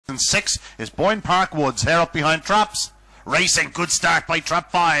And 6 is BOYNEPARK WOODS, here up behind Traps. Racing, good start by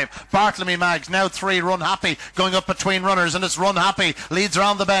Trap 5. BARTLEMY MAGS, now 3, Run Happy, going up between runners, and it's Run Happy, leads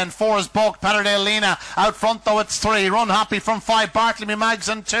around the bend. 4 is PATTERDALE LENA, out front though it's 3, Run Happy from 5, BARTLEMY MAGS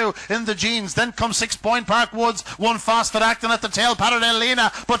and 2 in the jeans. Then comes 6, BOYNEPARK WOODS, 1 Fast Fit Acting at the tail, PATTERDALE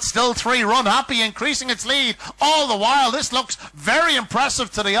LENA, but still 3, Run Happy, increasing its lead. All the while, this looks very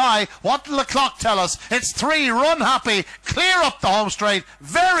impressive to the eye. What will the clock tell us? It's 3, Run Happy, clear up the home straight,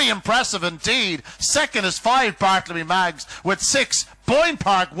 very impressive indeed. Second is 5, BARTLEMY MAGS, with 6,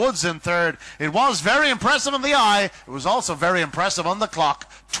 BOYNEPARK WOODS in third. It was very impressive in the eye. It was also very impressive on the clock.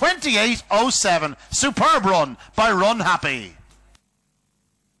 28:07. Superb run by Run Happy.